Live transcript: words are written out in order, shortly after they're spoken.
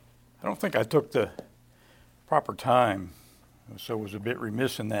I don't think I took the proper time, so was a bit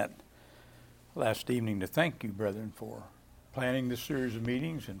remiss in that last evening to thank you, brethren, for planning this series of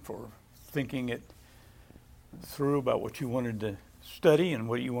meetings and for thinking it through about what you wanted to study and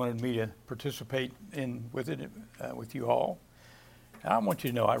what you wanted me to participate in with it, with you all. And I want you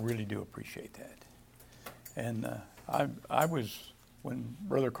to know I really do appreciate that. And I was, when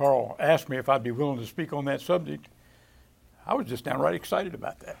Brother Carl asked me if I'd be willing to speak on that subject, I was just downright excited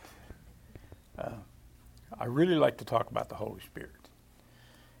about that. I really like to talk about the Holy Spirit.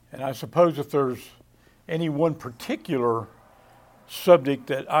 And I suppose if there's any one particular subject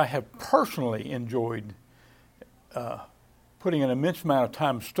that I have personally enjoyed putting an immense amount of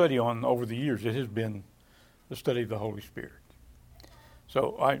time study on over the years, it has been the study of the Holy Spirit.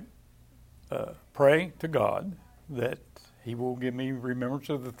 So I pray to God that He will give me remembrance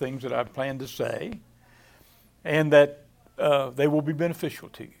of the things that I've planned to say, and that they will be beneficial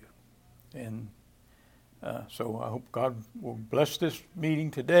to you. And so I hope God will bless this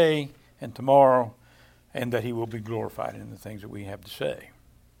meeting today and tomorrow, and that He will be glorified in the things that we have to say.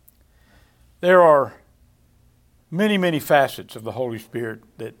 There are many, many facets of the Holy Spirit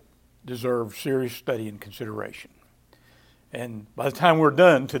that deserve serious study and consideration. And by the time we're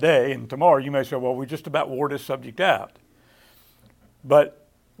done today and tomorrow, you may say, well, we just about wore this subject out. But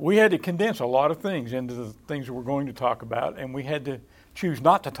we had to condense a lot of things into the things that we're going to talk about, and we had to choose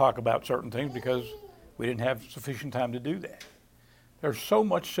not to talk about certain things because we didn't have sufficient time to do that. There's so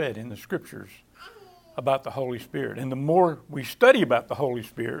much said in the Scriptures about the Holy Spirit. And the more we study about the Holy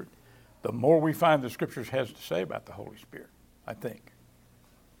Spirit, the more we find the Scriptures has to say about the Holy Spirit, I think.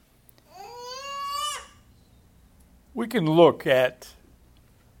 We can look at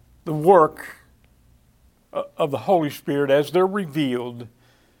the work of the Holy Spirit as they're revealed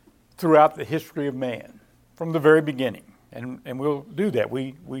throughout the history of man from the very beginning. And we'll do that.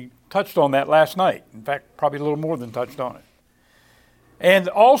 We touched on that last night. In fact, probably a little more than touched on it. And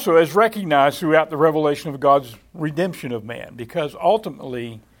also as recognized throughout the revelation of God's redemption of man, because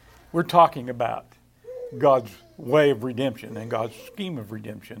ultimately we're talking about God's way of redemption and God's scheme of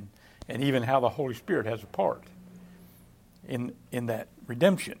redemption, and even how the Holy Spirit has a part in that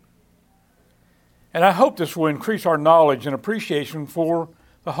redemption. And I hope this will increase our knowledge and appreciation for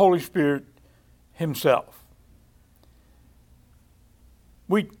the Holy Spirit Himself.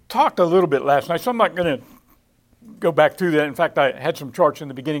 We talked a little bit last night, so I'm not going to go back through that. In fact, I had some charts in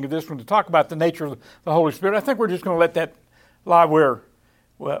the beginning of this one to talk about the nature of the Holy Spirit. I think we're just going to let that lie where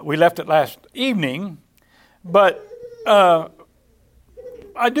we left it last evening. But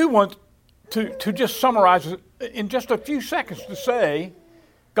I do want to just summarize it in just a few seconds to say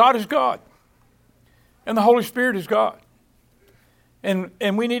God is God, and the Holy Spirit is God. And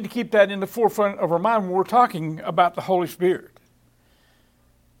we need to keep that in the forefront of our mind when we're talking about the Holy Spirit.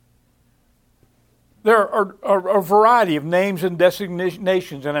 There are a variety of names and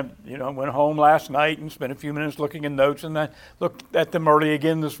designations, and I went home last night and spent a few minutes looking in notes, and I looked at them early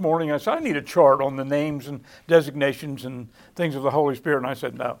again this morning. I said, I need a chart on the names and designations and things of the Holy Spirit, and I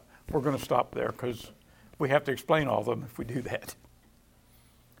said, no, we're going to stop there because we have to explain all of them if we do that.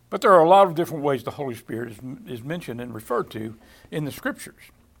 But there are a lot of different ways the Holy Spirit is mentioned and referred to in the Scriptures.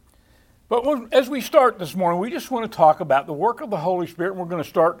 But as we start this morning, we just want to talk about the work of the Holy Spirit, and we're going to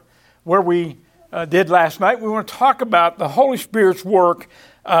start where we did last night. We want to talk about the Holy Spirit's work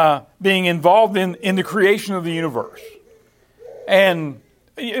being involved in the creation of the universe. And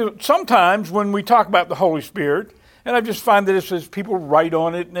sometimes when we talk about the Holy Spirit, and I just find that as people write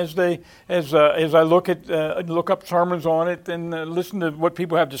on it, and as I look up sermons on it and listen to what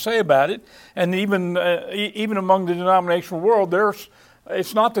people have to say about it, and even among the denominational world,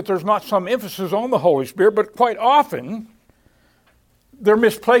 it's not that there's not some emphasis on the Holy Spirit, but quite often they're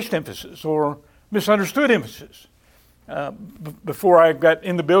misplaced emphasis or misunderstood emphasis. Before I got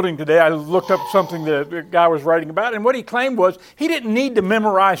in the building today, I looked up something the guy was writing about, and what he claimed was he didn't need to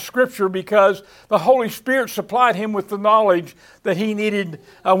memorize Scripture because the Holy Spirit supplied him with the knowledge that he needed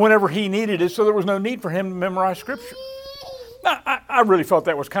whenever he needed it, so there was no need for him to memorize Scripture. Now, I really felt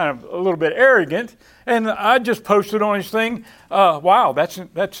that was kind of a little bit arrogant, and I just posted on his thing, wow,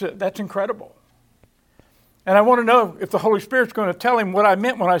 that's incredible. And I want to know if the Holy Spirit's going to tell him what I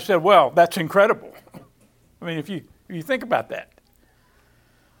meant when I said, well, that's incredible. I mean, if you think about that.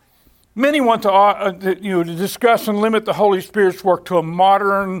 Many want to discuss and limit the Holy Spirit's work to a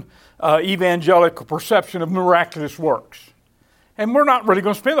modern evangelical perception of miraculous works. And we're not really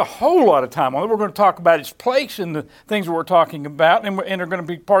going to spend a whole lot of time on it. We're going to talk about its place in the things that we're talking about, and they're going to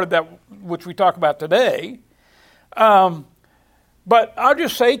be part of that which we talk about today. But But I'll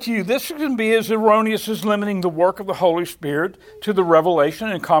just say to you, this can be as erroneous as limiting the work of the Holy Spirit to the revelation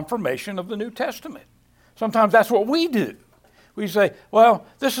and confirmation of the New Testament. Sometimes that's what we do. We say, well,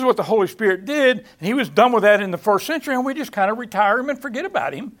 this is what the Holy Spirit did, and he was done with that in the first century, and we just kind of retire him and forget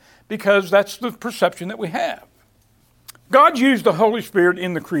about him because that's the perception that we have. God used the Holy Spirit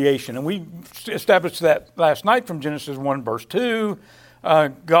in the creation, and we established that last night from Genesis 1, verse 2.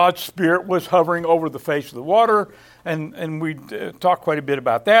 God's Spirit was hovering over the face of the water, and we talked quite a bit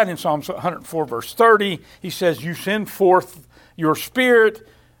about that. In Psalm 104, verse 30, he says, you send forth your Spirit,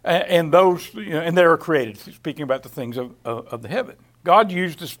 and those, and they are created, speaking about the things of the heaven. God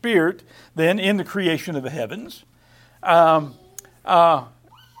used the Spirit then in the creation of the heavens. Psalm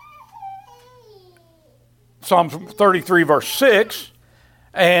 33, verse 6,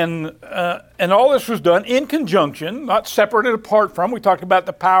 and all this was done in conjunction, not separated apart from. We talked about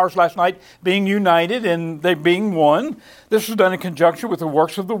the powers last night being united and they being one. This was done in conjunction with the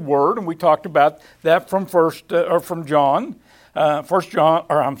works of the Word, and we talked about that from John.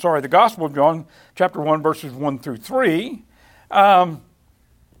 The Gospel of John, chapter 1, verses 1 through 3. And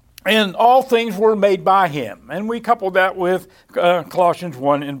all things were made by him. And we coupled that with Colossians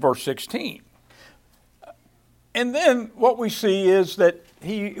 1 in verse 16. And then what we see is that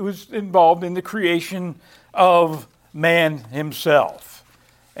he was involved in the creation of man himself.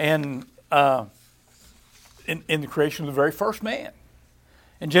 And in the creation of the very first man.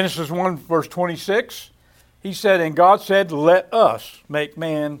 In Genesis 1, verse 26, he said, and God said, let us make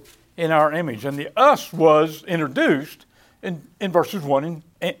man in our image. And the us was introduced in verses 1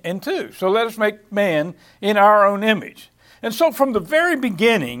 and 2. So let us make man in our own image. And so from the very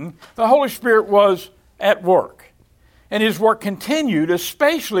beginning, the Holy Spirit was at work. And his work continued,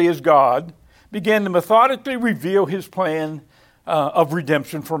 especially as God began to methodically reveal his plan of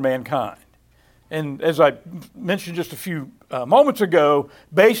redemption for mankind. And as I mentioned just a few moments ago,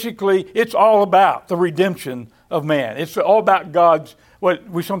 basically it's all about the redemption of man. It's all about God's, what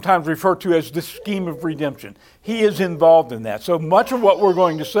we sometimes refer to as the scheme of redemption. He is involved in that. So much of what we're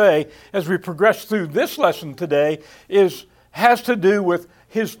going to say as we progress through this lesson today has to do with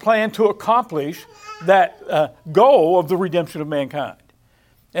his plan to accomplish that goal of the redemption of mankind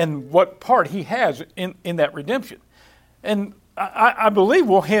and what part he has in that redemption. And I believe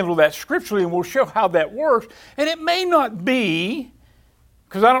we'll handle that scripturally and we'll show how that works. And it may not be,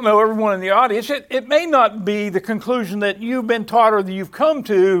 because I don't know everyone in the audience, it may not be the conclusion that you've been taught or that you've come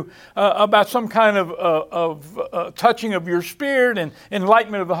to about some kind of touching of your spirit and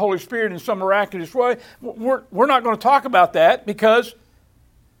enlightenment of the Holy Spirit in some miraculous way. We're not going to talk about that because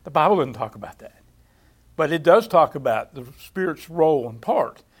the Bible doesn't talk about that. But it does talk about the Spirit's role and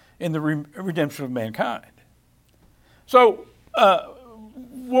part in the redemption of mankind. So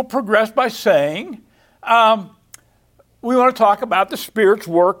we'll progress by saying we want to talk about the Spirit's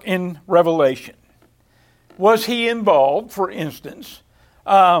work in Revelation. Was he involved, for instance,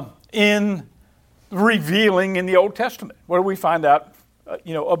 in revealing in the Old Testament? What do we find out,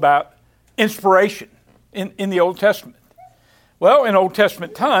 about inspiration in the Old Testament? Well, in Old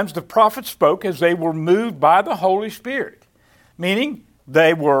Testament times, the prophets spoke as they were moved by the Holy Spirit, meaning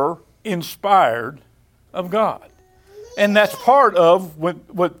they were inspired of God. And that's part of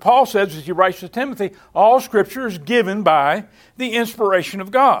what Paul says as he writes to Timothy, all Scripture is given by the inspiration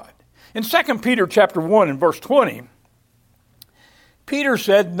of God. In 2 Peter chapter 1 and verse 20, Peter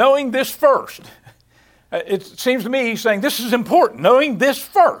said, knowing this first. It seems to me he's saying this is important, knowing this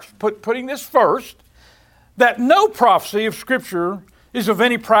first, putting this first, that no prophecy of Scripture is of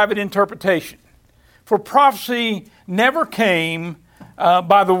any private interpretation. For prophecy never came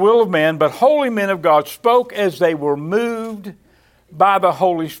by the will of man, but holy men of God spoke as they were moved by the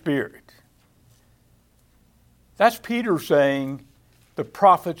Holy Spirit. That's Peter saying the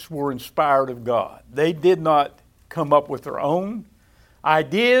prophets were inspired of God. They did not come up with their own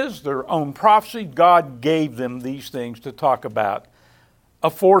ideas, their own prophecy. God gave them these things to talk about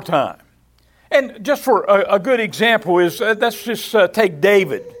aforetime. And just for a good example is, let's just take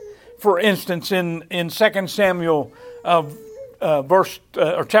David, for instance, in 2 Samuel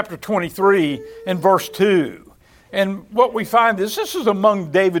chapter 23 and verse 2. And what we find is this is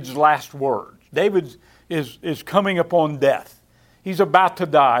among David's last words. David is coming upon death. He's about to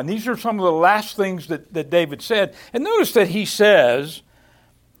die. And these are some of the last things that David said. And notice that he says,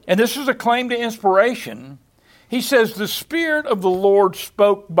 and this is a claim to inspiration, he says, the Spirit of the Lord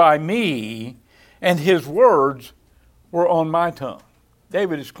spoke by me, and his words were on my tongue.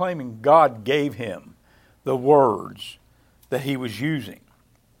 David is claiming God gave him the words that he was using.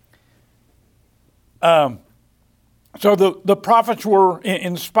 So the prophets were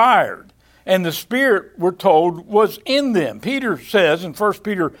inspired. and the Spirit, we're told, was in them. Peter says in 1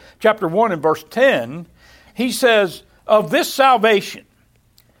 Peter chapter 1 and verse 10, he says, of this salvation,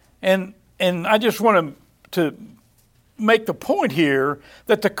 and I just want to make the point here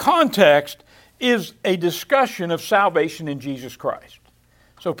that the context is a discussion of salvation in Jesus Christ.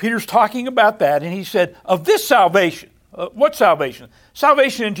 So Peter's talking about that, and he said, of this salvation, what salvation?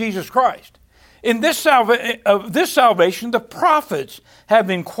 Salvation in Jesus Christ. In this salvation, the prophets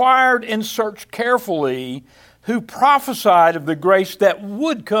have inquired and searched carefully, who prophesied of the grace that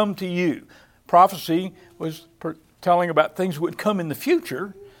would come to you. Prophecy was telling about things that would come in the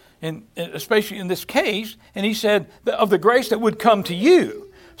future, and especially in this case, and he said, of the grace that would come to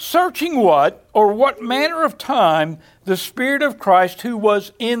you, searching what manner of time the Spirit of Christ who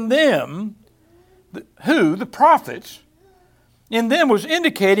was in them, the prophets, in them was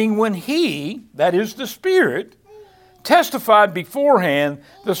indicating when he, that is the Spirit, testified beforehand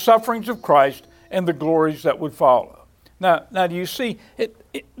the sufferings of Christ and the glories that would follow. Now do you see, it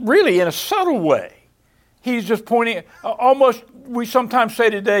really in a subtle way, he's just pointing, almost we sometimes say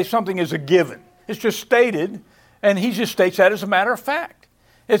today something is a given. It's just stated, and he just states that as a matter of fact.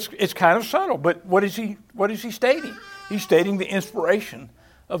 It's kind of subtle, but what is he stating? He's stating the inspiration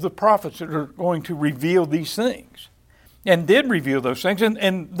of the prophets that are going to reveal these things, and did reveal those things,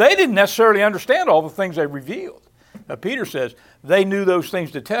 and they didn't necessarily understand all the things they revealed. Peter says, they knew those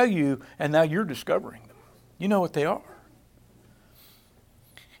things to tell you, and now you're discovering them. You know what they are.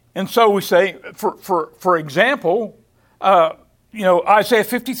 And so we say, for example, Isaiah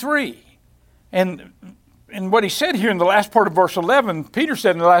 53, and what he said here in the last part of verse 11, Peter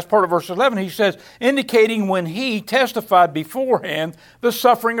said in the last part of verse 11, he says, indicating when he testified beforehand the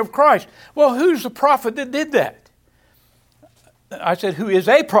suffering of Christ. Well, who's the prophet that did that? I said, who is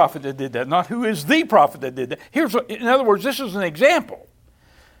a prophet that did that, not who is the prophet that did that. In other words, this is an example.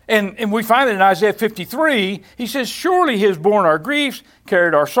 And we find it in Isaiah 53, he says, surely he has borne our griefs,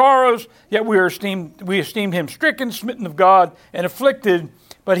 carried our sorrows, yet we esteemed him stricken, smitten of God, and afflicted.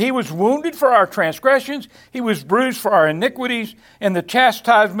 But he was wounded for our transgressions, he was bruised for our iniquities, and the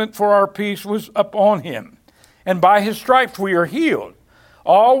chastisement for our peace was upon him. And by his stripes we are healed.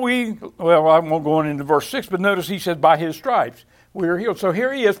 I won't go on into verse 6, but notice he says, by his stripes we are healed. So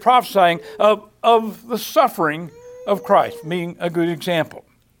here he is prophesying of the suffering of Christ, being a good example.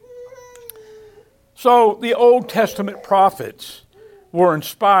 So the Old Testament prophets were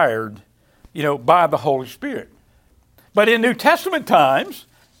inspired, by the Holy Spirit. But in New Testament times,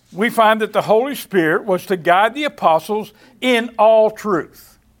 we find that the Holy Spirit was to guide the apostles in all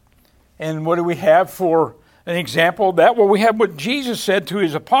truth. And what do we have for an example of that? Well, we have what Jesus said to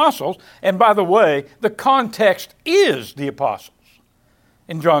his apostles. And by the way, the context is the apostles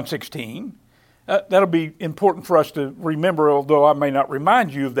in John 16. That'll be important for us to remember, although I may not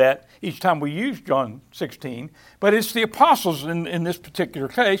remind you of that each time we use John 16. But it's the apostles in this particular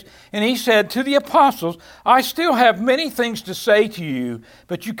case. And he said to the apostles, I still have many things to say to you,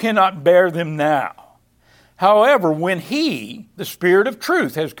 but you cannot bear them now. However, when he, the Spirit of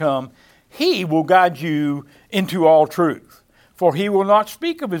truth, has come, he will guide you into all truth. For he will not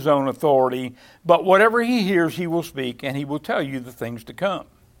speak of his own authority, but whatever he hears he will speak, and he will tell you the things to come.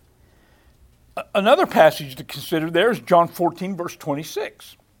 Another passage to consider there is John 14, verse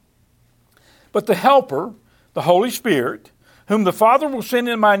 26. But the Helper, the Holy Spirit, whom the Father will send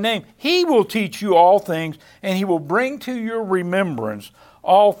in my name, he will teach you all things, and he will bring to your remembrance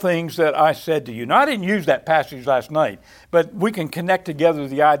all things that I said to you. Now, I didn't use that passage last night, but we can connect together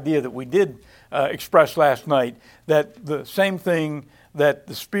the idea that we did express last night, that the same thing that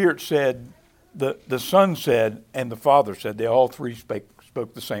the Spirit said, the Son said, and the Father said, they all three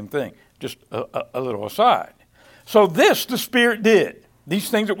spoke the same thing. Just a little aside. So this the Spirit did. These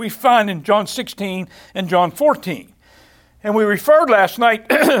things that we find in John 16 and John 14. And we referred last night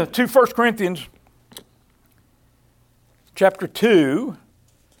to 1 Corinthians chapter 2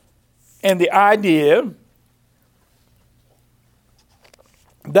 and the idea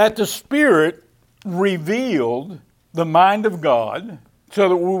that the Spirit revealed the mind of God so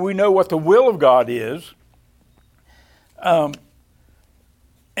that we know what the will of God is,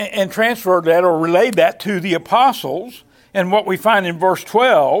 and transferred that or relayed that to the apostles. And what we find in verse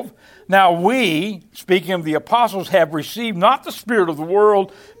 12, now we, speaking of the apostles, have received not the spirit of the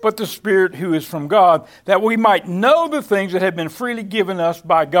world, but the Spirit who is from God, that we might know the things that have been freely given us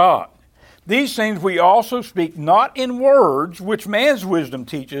by God. These things we also speak not in words which man's wisdom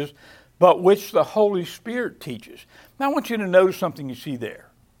teaches, but which the Holy Spirit teaches. Now I want you to notice something you see there.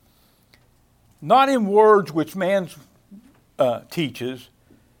 Not in words which man teaches,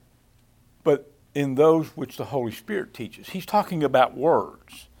 but in those which the Holy Spirit teaches. He's talking about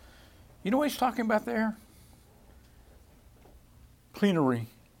words. You know what he's talking about there? Plenary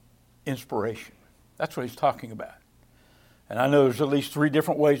inspiration. That's what he's talking about. And I know there's at least 3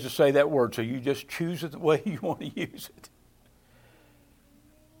 different ways to say that word, so you just choose it the way you want to use it.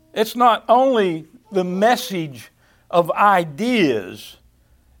 It's not only the message of ideas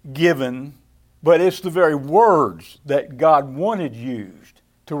given, but it's the very words that God wanted used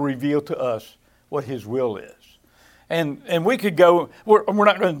to reveal to us what His will is. And we could go, we're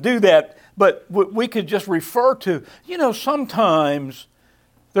not going to do that, but we could just refer to, sometimes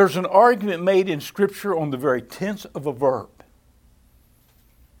there's an argument made in Scripture on the very tense of a verb.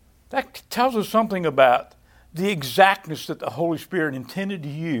 That tells us something about the exactness that the Holy Spirit intended to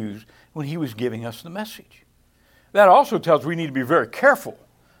use when He was giving us the message. That also tells us we need to be very careful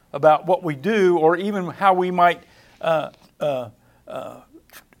about what we do, or even how we might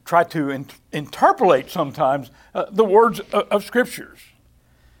try to interpolate sometimes the words of Scriptures.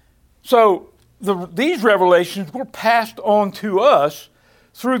 So these revelations were passed on to us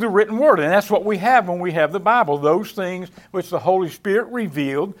through the written word. And that's what we have when we have the Bible. Those things which the Holy Spirit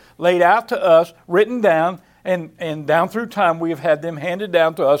revealed, laid out to us, written down, and down through time we have had them handed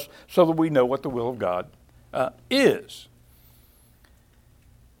down to us so that we know what the will of God is.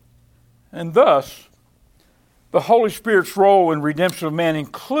 And thus, the Holy Spirit's role in redemption of man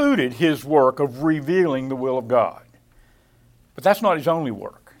included His work of revealing the will of God. But that's not His only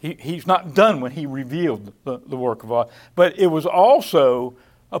work. He's not done when He revealed the work of God. But it was also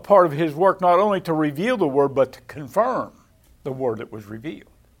a part of His work not only to reveal the Word, but to confirm the Word that was revealed.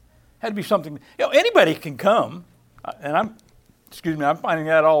 It had to be something, anybody can come, and I'm finding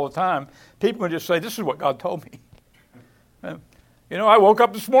that all the time. People can just say, this is what God told me. I woke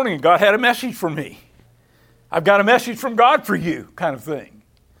up this morning and God had a message for me. I've got a message from God for you, kind of thing.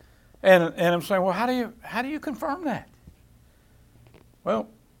 And I'm saying, well, how do you confirm that? Well,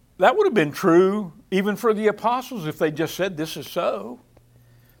 that would have been true even for the apostles if they just said this is so.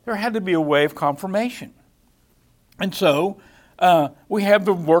 There had to be a way of confirmation. And so we have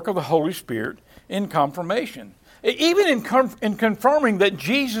the work of the Holy Spirit in confirmation. Even in confirming that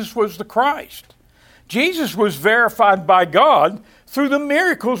Jesus was the Christ. Jesus was verified by God through the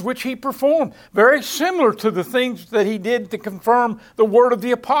miracles which He performed. Very similar to the things that He did to confirm the word of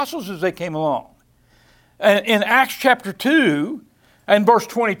the apostles as they came along. In Acts chapter 2 and verse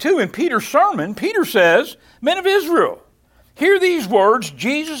 22, in Peter's sermon, Peter says, "Men of Israel, hear these words,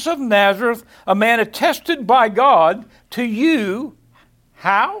 Jesus of Nazareth, a man attested by God to you."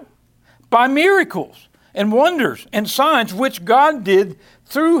 How? By miracles and wonders and signs which God did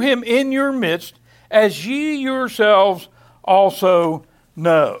through Him in your midst, as ye yourselves also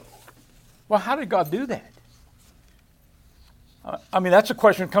know. Well, how did God do that? That's a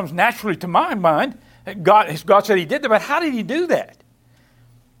question that comes naturally to my mind. God said He did that, but how did He do that?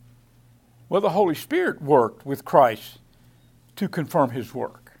 Well, the Holy Spirit worked with Christ to confirm His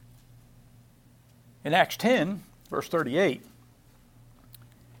work. In Acts 10, verse 38,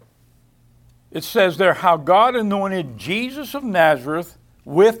 it says there, how God anointed Jesus of Nazareth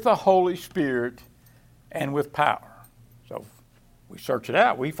with the Holy Spirit and with power. So we search it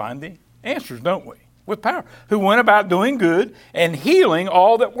out, we find the answers, don't we? With power. Who went about doing good and healing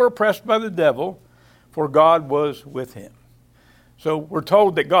all that were oppressed by the devil, for God was with Him. So we're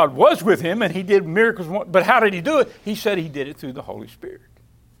told that God was with Him and He did miracles. But how did He do it? He said He did it through the Holy Spirit.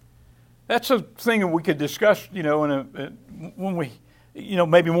 That's a thing that we could discuss, when we,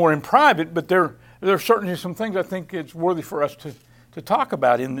 maybe more in private, but there are certainly some things I think it's worthy for us to talk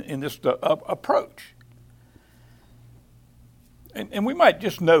about in this approach. And we might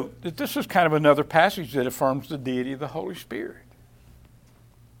just note that this is kind of another passage that affirms the deity of the Holy Spirit.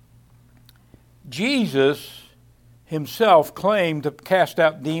 Jesus Himself claimed to cast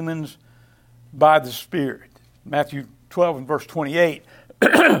out demons by the Spirit. Matthew 12 and verse 28.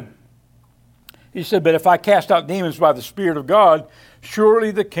 He said, but if I cast out demons by the Spirit of God,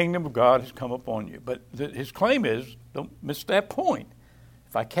 surely the kingdom of God has come upon you. But His claim is, don't miss that point.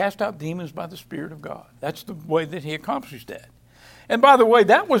 If I cast out demons by the Spirit of God. That's the way that He accomplished that. And by the way,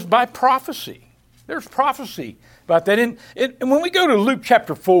 that was by prophecy. There's prophecy about that. And when we go to Luke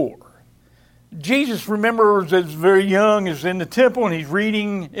chapter 4, Jesus, remembers, as very young, is in the temple and He's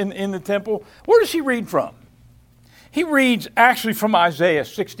reading in the temple. Where does He read from? He reads actually from Isaiah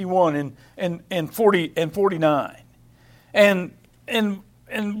 61 and 40 and 49. And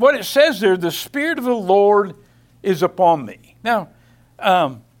what it says there, the Spirit of the Lord is upon me. Now,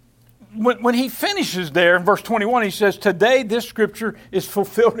 when he finishes there in verse 21, he says, today this scripture is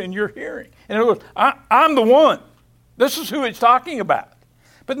fulfilled in your hearing. In other words, I'm the one. This is who it's talking about.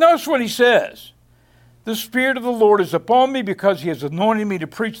 But notice what he says. The Spirit of the Lord is upon me because He has anointed me to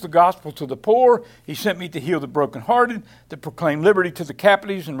preach the gospel to the poor. He sent me to heal the brokenhearted, to proclaim liberty to the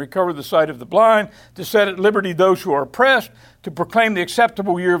captives and recover the sight of the blind, to set at liberty those who are oppressed, to proclaim the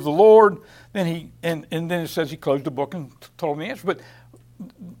acceptable year of the Lord. Then then it says He closed the book and told me the answer. But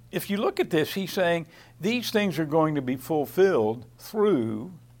if you look at this, He's saying these things are going to be fulfilled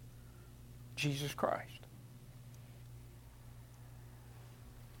through Jesus Christ.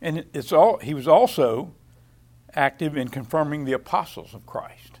 And He was also active in confirming the apostles of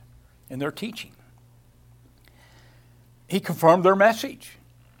Christ in their teaching. He confirmed their message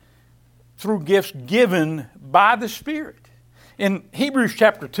through gifts given by the Spirit. In Hebrews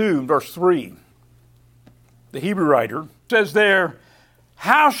chapter 2, verse 3, the Hebrew writer says there,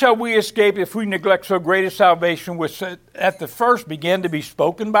 "How shall we escape if we neglect so great a salvation which at the first began to be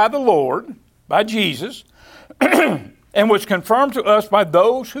spoken by the Lord," by Jesus, "and was confirmed to us by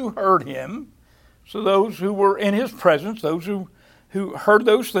those who heard Him," so those who were in His presence, those who heard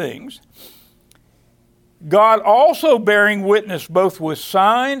those things, "God also bearing witness both with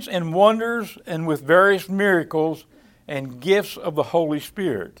signs and wonders and with various miracles and gifts of the Holy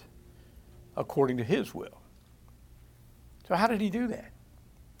Spirit according to His will." So how did He do that?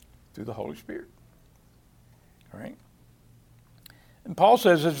 Through the Holy Spirit. All right? And Paul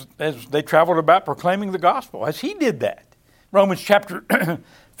says as they traveled about proclaiming the gospel, as he did that. Romans chapter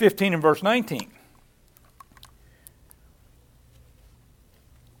 15 and verse 19.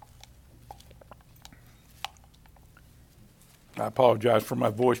 I apologize for my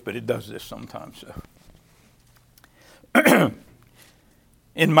voice, but it does this sometimes. So.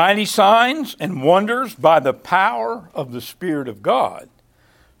 "In mighty signs and wonders by the power of the Spirit of God,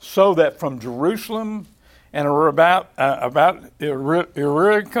 so that from Jerusalem and about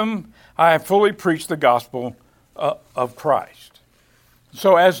Illyricum I have fully preached the gospel of Christ."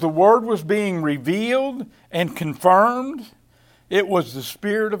 So as the word was being revealed and confirmed, it was the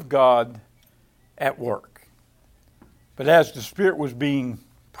Spirit of God at work. But as the Spirit was being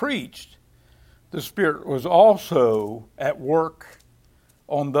preached, the Spirit was also at work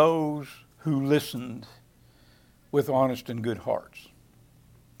on those who listened with honest and good hearts.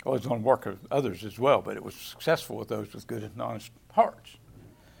 It was on work of others as well, but it was successful with those with good and honest hearts.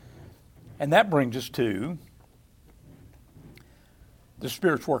 And that brings us to the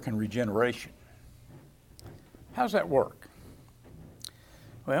Spirit's work in regeneration. How does that work?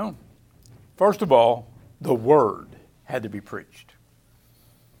 Well, first of all, the Word had to be preached.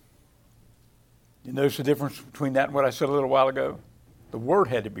 You notice the difference between that and what I said a little while ago? The Word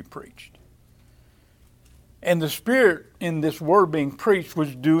had to be preached. And the Spirit in this Word being preached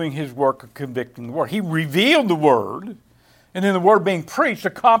was doing His work of convicting the Word. He revealed the Word, and then the Word being preached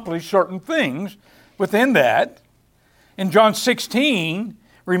accomplished certain things within that. In John 16,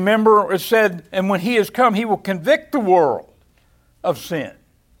 remember it said, "And when He has come, He will convict the world of sin."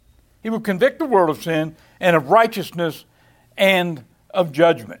 He will convict the world of sin and of righteousness and of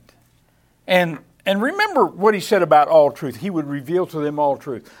judgment. And remember what He said about all truth. He would reveal to them all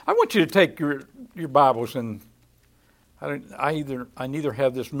truth. I want you to take your Bibles, and I neither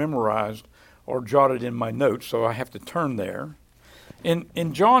have this memorized or jotted in my notes, so I have to turn there.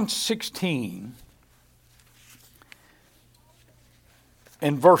 In John 16,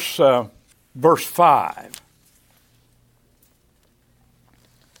 in verse 5,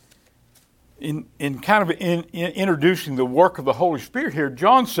 in introducing the work of the Holy Spirit here,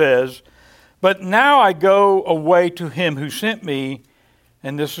 John says, "But now I go away to Him who sent me,"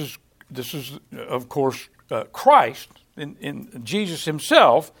 and this is of course Christ in Jesus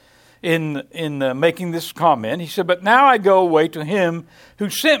Himself in making this comment. He said, "But now I go away to Him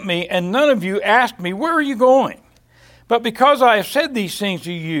who sent me, and none of you asked me, 'Where are you going?' But because I have said these things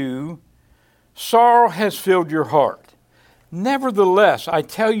to you, sorrow has filled your heart. Nevertheless, I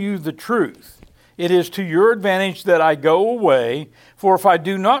tell you the truth. It is to your advantage that I go away, for if I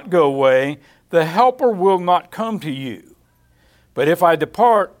do not go away, the Helper will not come to you. But if I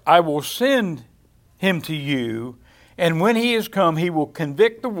depart, I will send Him to you, and when He is come, He will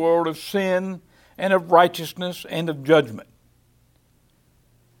convict the world of sin and of righteousness and of judgment."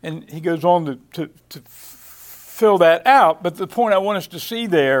 And he goes on to fill that out, but the point I want us to see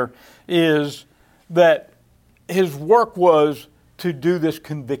there is that His work was to do this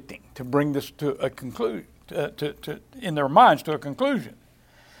convicting, to bring this to a conclusion, in their minds to a conclusion.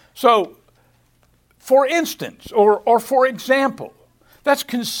 So, for instance, or for example, let's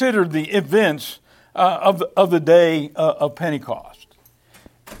consider the events of the day of Pentecost.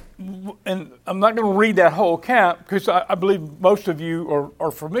 and I'm not going to read that whole account because I believe most of you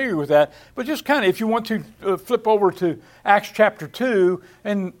are familiar with that. But just kind of, if you want to flip over to Acts chapter 2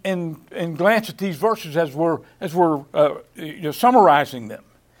 and glance at these verses as we're summarizing them.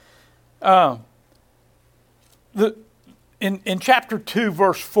 In chapter 2,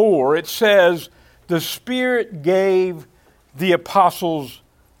 verse 4, it says, the Spirit gave the apostles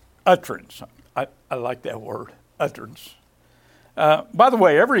utterance. I like that word, utterance. By the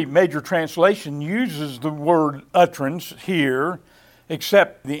way, every major translation uses the word utterance here,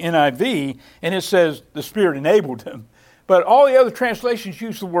 except the NIV, and it says the Spirit enabled them. But all the other translations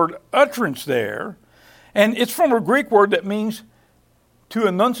use the word utterance there, and it's from a Greek word that means to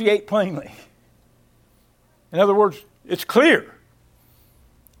enunciate plainly. In other words, it's clear.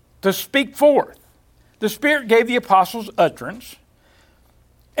 To speak forth. The Spirit gave the apostles utterance,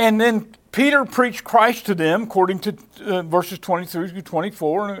 and then Peter preached Christ to them, according to verses 23 through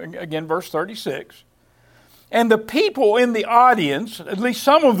 24, and again verse 36. And the people in the audience, at least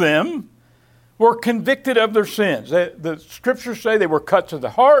some of them, were convicted of their sins. The scriptures say they were cut to the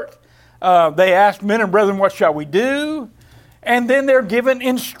heart. They asked, men and brethren, what shall we do? And then they're given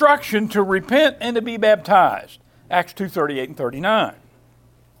instruction to repent and to be baptized. Acts 2:38 and 39.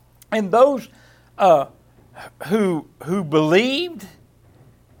 And those who believed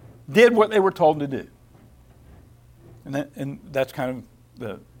did what they were told to do. And that's kind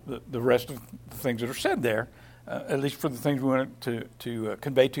of the rest of the things that are said there, at least for the things we want to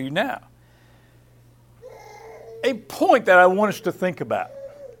convey to you now. A point that I want us to think about.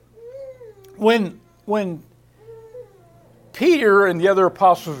 When Peter and the other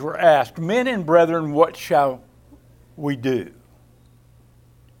apostles were asked, men and brethren, what shall we do?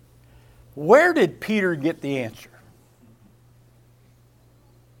 Where did Peter get the answer?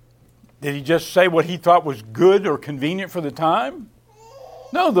 Did he just say what he thought was good or convenient for the time?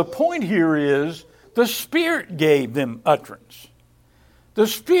 No, the point here is the Spirit gave them utterance. The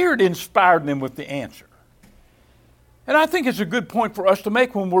Spirit inspired them with the answer. And I think it's a good point for us to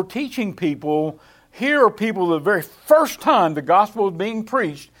make when we're teaching people. Here are people the very first time the gospel is being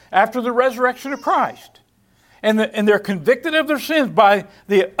preached after the resurrection of Christ. And they're convicted of their sins by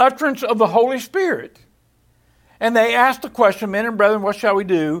the utterance of the Holy Spirit. And they ask the question, men and brethren, what shall we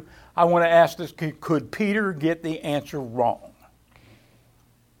do? I want to ask this, could Peter get the answer wrong?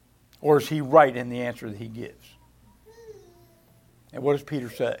 Or is he right in the answer that he gives? And what does Peter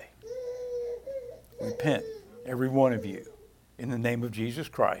say? Repent, every one of you, in the name of Jesus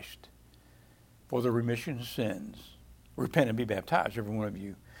Christ, for the remission of sins. Repent and be baptized, every one of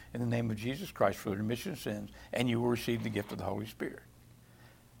you, in the name of Jesus Christ, for the remission of sins, and you will receive the gift of the Holy Spirit.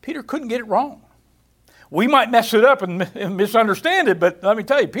 Peter couldn't get it wrong. We might mess it up and misunderstand it, but let me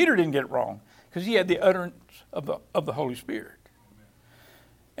tell you, Peter didn't get it wrong because he had the utterance of the Holy Spirit.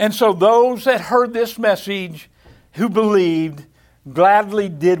 And so those that heard this message, who believed, gladly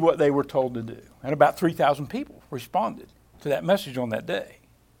did what they were told to do. And about 3,000 people responded to that message on that day.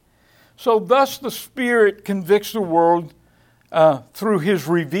 So thus the Spirit convicts the world through His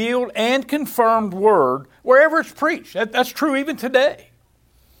revealed and confirmed Word wherever it's preached. That's true even today.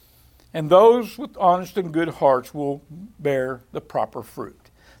 And those with honest and good hearts will bear the proper fruit.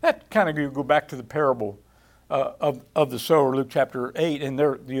 That kind of go back to the parable of the sower, Luke chapter 8, and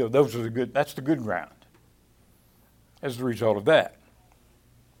those are that's the good ground as the result of that.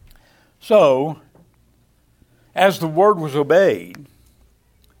 So, as the word was obeyed,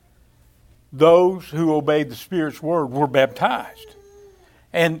 those who obeyed the Spirit's word were baptized.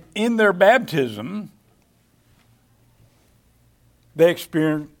 And in their baptism, they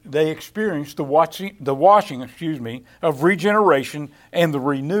experienced the washing of regeneration and the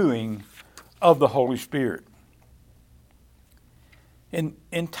renewing of the Holy Spirit.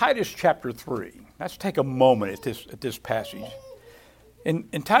 In Titus chapter 3, let's take a moment at this passage.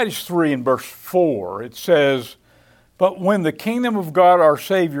 In Titus 3 and verse 4, it says, "But when the kingdom of God our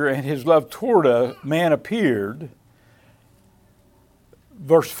Savior and His love toward man appeared,"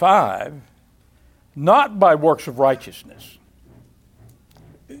 verse 5, "not by works of righteousness."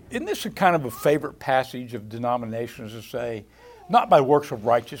 Isn't this a kind of a favorite passage of denominations to say, not by works of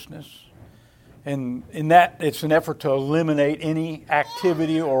righteousness? And in that, it's an effort to eliminate any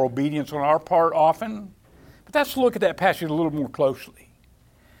activity or obedience on our part often. But let's look at that passage a little more closely.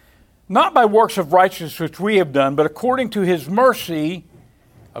 "Not by works of righteousness which we have done, but according to His mercy,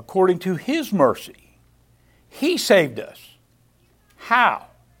 He saved us." How?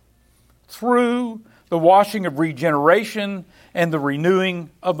 Through the washing of regeneration and the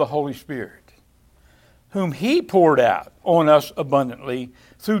renewing of the Holy Spirit, whom He poured out on us abundantly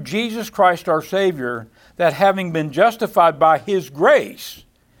through Jesus Christ our Savior, that having been justified by His grace,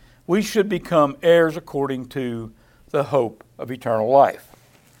 we should become heirs according to the hope of eternal life.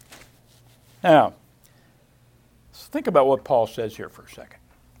 Now, let's think about what Paul says here for a second.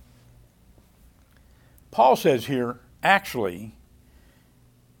 Paul says here, actually,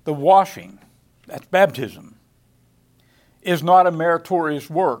 the washing, that's baptism, is not a meritorious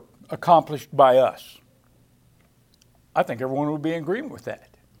work accomplished by us. I think everyone would be in agreement with that.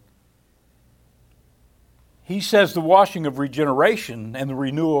 He says the washing of regeneration and the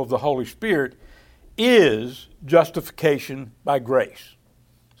renewal of the Holy Spirit is justification by grace.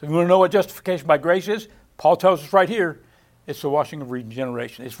 So if you want to know what justification by grace is, Paul tells us right here, it's the washing of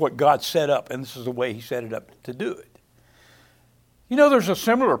regeneration. It's what God set up, and this is the way he set it up to do it. You know, there's a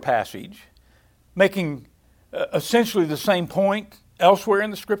similar passage making essentially the same point elsewhere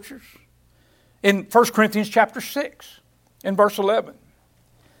in the Scriptures. In 1 Corinthians chapter 6, in verse 11.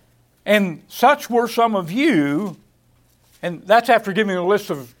 And such were some of you, and that's after giving a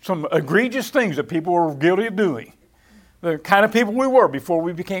list of some egregious things that people were guilty of doing. The kind of people we were before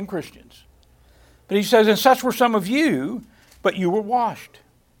we became Christians. But he says, and such were some of you, but you were washed,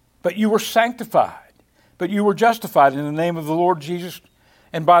 but you were sanctified, but you were justified in the name of the Lord Jesus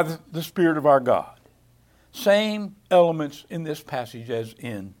and by the Spirit of our God. Same elements in this passage as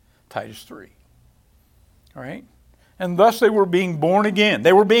in Titus 3. All right? And thus they were being born again.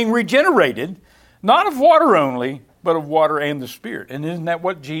 They were being regenerated, not of water only, but of water and the Spirit. And isn't that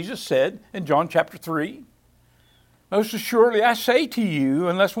what Jesus said in John chapter 3? Most assuredly I say to you,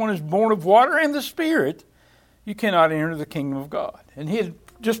 unless one is born of water and the Spirit, you cannot enter the kingdom of God. And he had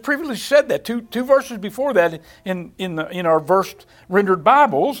just previously said that, two verses before that in our verse rendered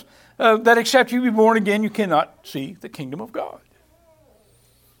Bibles, that except you be born again, you cannot see the kingdom of God.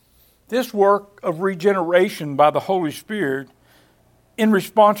 This work of regeneration by the Holy Spirit in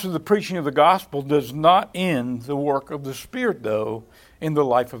response to the preaching of the gospel does not end the work of the Spirit, though, in the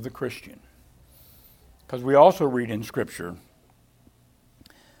life of the Christian. Because we also read in Scripture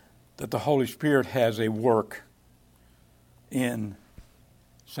that the Holy Spirit has a work in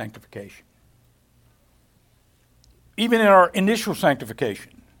sanctification. Even in our initial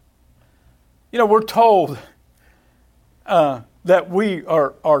sanctification. You know, we're told that we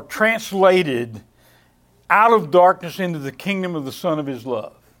are translated out of darkness into the kingdom of the Son of His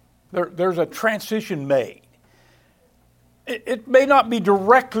love. There's a transition made. It may not be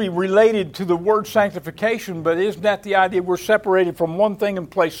directly related to the word sanctification, but isn't that the idea we're separated from one thing and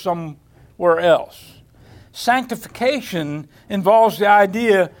placed somewhere else? Sanctification involves the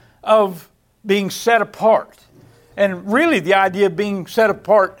idea of being set apart. And really the idea of being set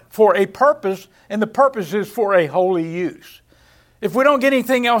apart for a purpose, and the purpose is for a holy use. If we don't get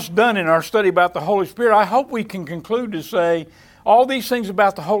anything else done in our study about the Holy Spirit, I hope we can conclude to say all these things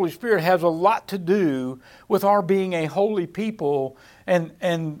about the Holy Spirit has a lot to do with our being a holy people and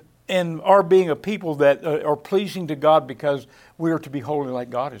our being a people that are pleasing to God because we are to be holy like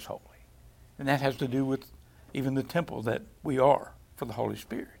God is holy. And that has to do with even the temple that we are for the Holy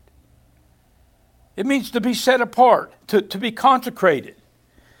Spirit. It means to be set apart, to be consecrated.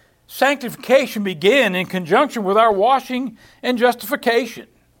 Sanctification began in conjunction with our washing and justification.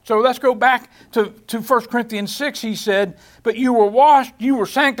 So let's go back to 1 Corinthians 6. He said, but you were washed, you were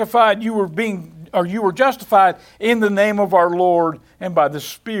sanctified, you were justified in the name of our Lord and by the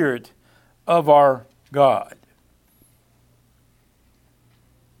Spirit of our God.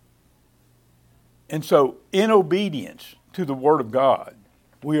 And so in obedience to the Word of God,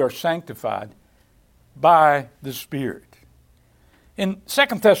 we are sanctified by the Spirit. In 2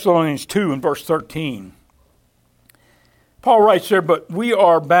 Thessalonians 2 and verse 13, Paul writes there, but we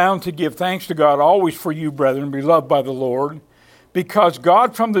are bound to give thanks to God always for you, brethren, beloved by the Lord, because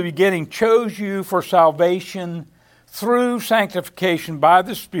God from the beginning chose you for salvation through sanctification by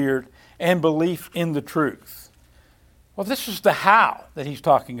the Spirit and belief in the truth. Well, this is the how that he's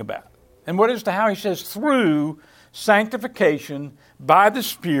talking about. And what is the how? He says through sanctification by the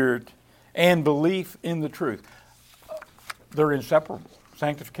Spirit and belief in the truth. They're inseparable.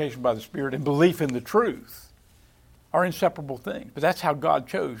 Sanctification by the Spirit and belief in the truth are inseparable things. But that's how God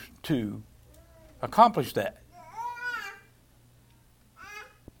chose to accomplish that.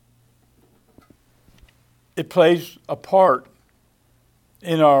 It plays a part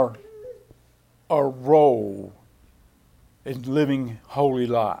in our role in living holy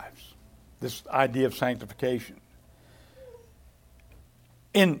lives. This idea of sanctification.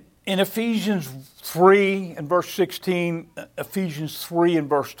 In Ephesians 3 and verse 16, Ephesians 3 and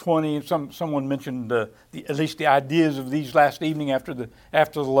verse 20, someone mentioned at least the ideas of these last evening after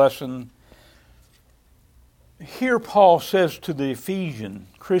the lesson. Here Paul says to the Ephesian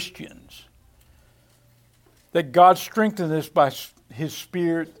Christians that God strengthened us by His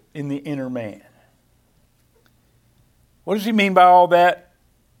Spirit in the inner man. What does He mean by all that?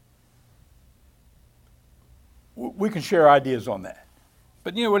 We can share ideas on that.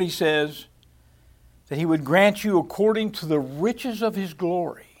 But you know what He says? That He would grant you according to the riches of His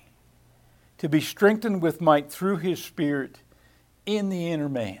glory to be strengthened with might through His Spirit in the inner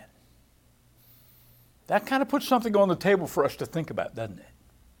man. That kind of puts something on the table for us to think about, doesn't it?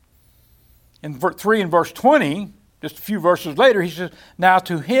 In 3 and verse 20, just a few verses later, He says, now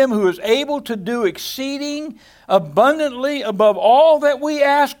to Him who is able to do exceeding abundantly above all that we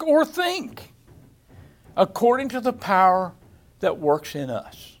ask or think, according to the power that works in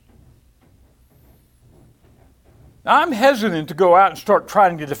us. Now, I'm hesitant to go out and start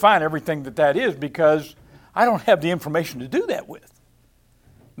trying to define everything that is because I don't have the information to do that with.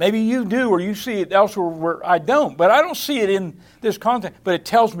 Maybe you do, or you see it elsewhere where I don't, but I don't see it in this context. But it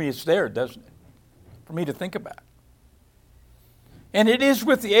tells me it's there, doesn't it? For me to think about. And it is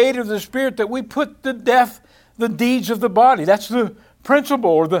with the aid of the Spirit that we put to death the deeds of the body. That's the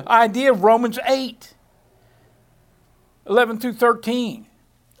principle or the idea of Romans 8, 11 through 13.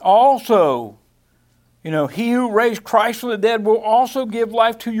 Also, He who raised Christ from the dead will also give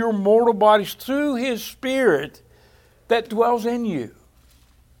life to your mortal bodies through His Spirit that dwells in you.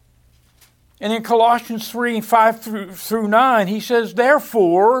 And in Colossians 3, 5 through 9, he says,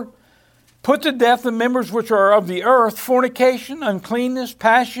 therefore, put to death the members which are of the earth, fornication, uncleanness,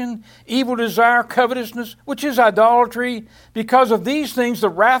 passion, evil desire, covetousness, which is idolatry. Because of these things, the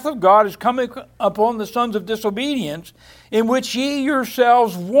wrath of God is coming upon the sons of disobedience, in which ye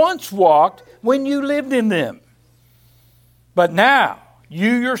yourselves once walked when you lived in them. But now, you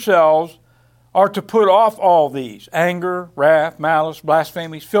yourselves are to put off all these: anger, wrath, malice,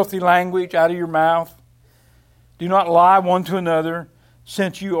 blasphemies, filthy language out of your mouth. Do not lie one to another,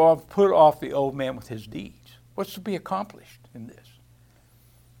 since you have put off the old man with his deeds. What's to be accomplished in this?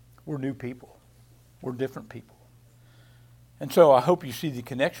 We're new people. We're different people. And so I hope you see the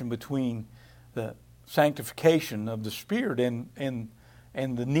connection between the sanctification of the Spirit and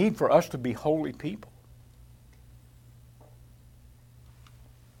the need for us to be holy people.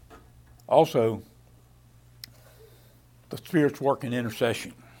 Also, the Spirit's work in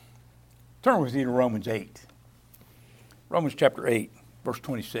intercession. Turn with me to Romans 8. Romans chapter 8, verse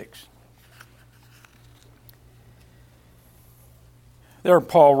 26. There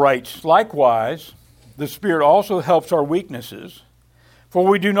Paul writes, likewise, the Spirit also helps our weaknesses, for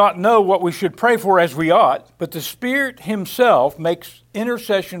we do not know what we should pray for as we ought, but the Spirit Himself makes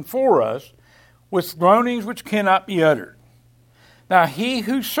intercession for us with groanings which cannot be uttered. Now He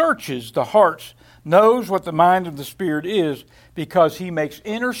who searches the hearts knows what the mind of the Spirit is, because He makes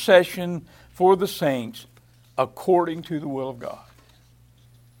intercession for the saints according to the will of God.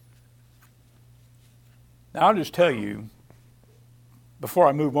 Now I'll just tell you, before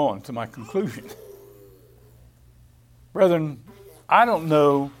I move on to my conclusion, brethren, I don't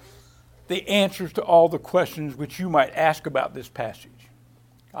know the answers to all the questions which you might ask about this passage.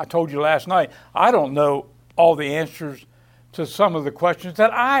 I told you last night, I don't know all the answers to some of the questions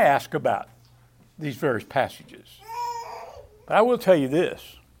that I ask about these various passages. But I will tell you this.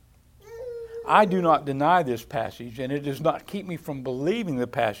 I do not deny this passage, and it does not keep me from believing the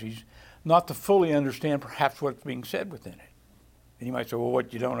passage, not to fully understand perhaps what's being said within it. And you might say, well,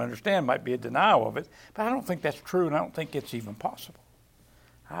 what you don't understand might be a denial of it. But I don't think that's true, and I don't think it's even possible.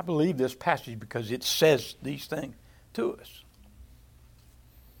 I believe this passage because it says these things to us.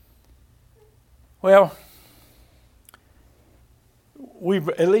 Well, we've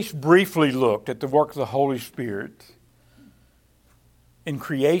at least briefly looked at the work of the Holy Spirit in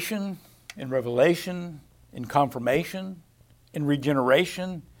creation, in revelation, in confirmation, in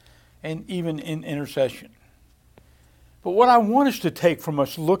regeneration, and even in intercession. But what I want us to take from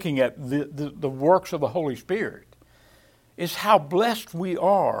us looking at the works of the Holy Spirit is how blessed we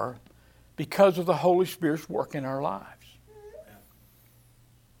are because of the Holy Spirit's work in our lives.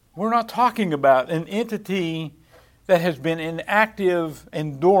 We're not talking about an entity that has been inactive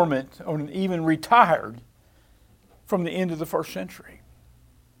and dormant or even retired from the end of the first century.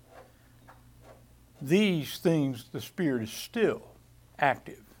 These things the Spirit is still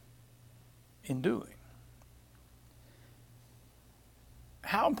active in doing.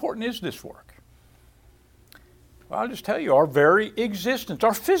 How important is this work? Well, I'll just tell you, our very existence,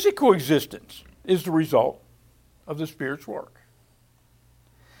 our physical existence, is the result of the Spirit's work.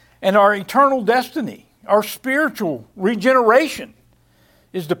 And our eternal destiny, our spiritual regeneration,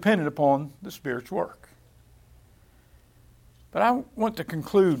 is dependent upon the Spirit's work. But I want to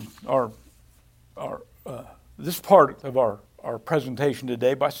conclude this part of our presentation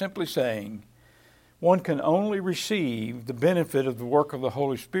today by simply saying, One can only receive the benefit of the work of the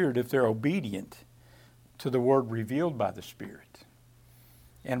Holy Spirit if they're obedient to the word revealed by the Spirit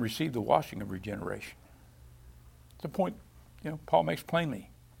and receive the washing of regeneration. It's a point, Paul makes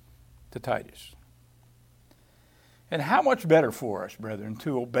plainly to Titus. And how much better for us, brethren,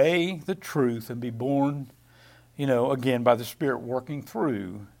 to obey the truth and be born, again by the Spirit working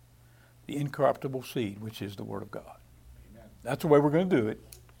through the incorruptible seed, which is the Word of God. Amen. That's the way we're going to do it.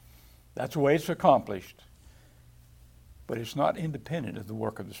 That's the way it's accomplished. But it's not independent of the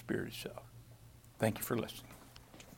work of the Spirit itself. Thank you for listening.